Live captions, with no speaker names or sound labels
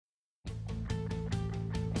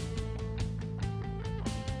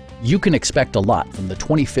You can expect a lot from the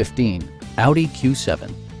 2015 Audi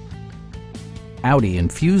Q7. Audi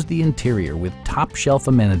infused the interior with top-shelf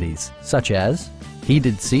amenities such as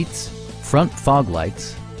heated seats, front fog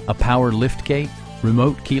lights, a power liftgate,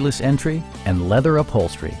 remote keyless entry, and leather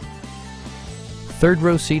upholstery.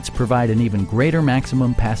 Third-row seats provide an even greater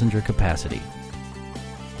maximum passenger capacity.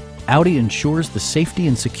 Audi ensures the safety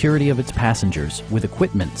and security of its passengers with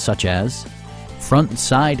equipment such as front and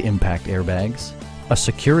side impact airbags, a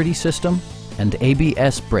security system, and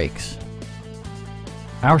ABS brakes.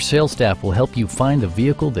 Our sales staff will help you find the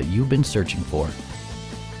vehicle that you've been searching for.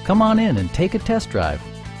 Come on in and take a test drive.